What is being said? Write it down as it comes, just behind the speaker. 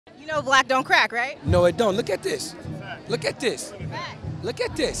You know black don't crack, right? No, it don't. Look at this. Look at this. Look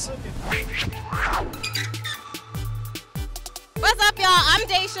at this. What's up, y'all? I'm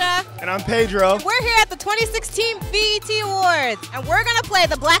Daisha. And I'm Pedro. We're here at the 2016 BET Awards, and we're gonna play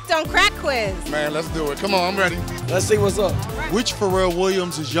the Black Don't Crack quiz. Man, let's do it. Come on, I'm ready. Let's see what's up. Which Pharrell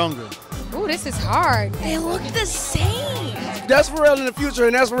Williams is younger? Ooh, this is hard. They look the same. That's Pharrell in the future,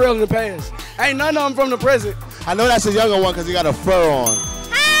 and that's Pharrell in the past. Ain't none of them from the present. I know that's a younger one because he got a fur on.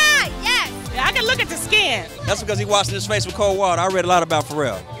 Ah, yes. Yeah, I can look at the skin. That's because he washing his face with cold water. I read a lot about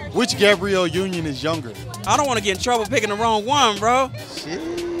Pharrell. Which Gabrielle Union is younger? I don't want to get in trouble picking the wrong one, bro.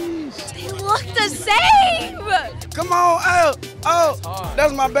 Jeez. They look the same. Come on, oh,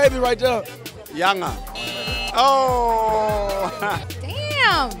 that's my baby right there. Younger. Oh.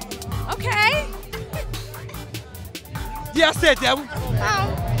 Damn. Okay. Yeah, I said that one.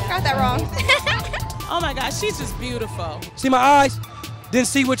 Oh, got that wrong. Oh my gosh, she's just beautiful. See my eyes? Didn't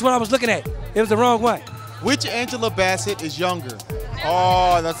see which one I was looking at. It was the wrong one. Which Angela Bassett is younger?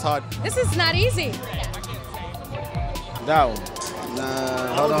 Oh, that's hard. This is not easy. That one. Nah,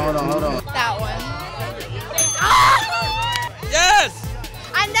 hold on. That one. Yes!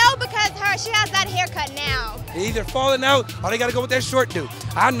 I know because she has that haircut now. They either falling out or they got to go with that short dude.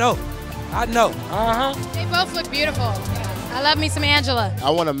 I know. Uh-huh. They both look beautiful. I love me some Angela. I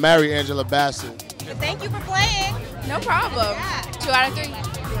want to marry Angela Bassett. Thank you for playing. No problem. 2 out of 3.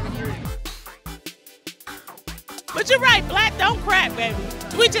 But you're right, black don't crack, baby.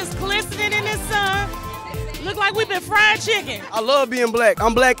 We just glistening in the sun. Look like we've been fried chicken. I love being black.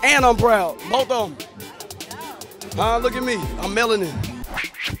 I'm black and I'm proud. Both of them. Look at me. I'm melanin.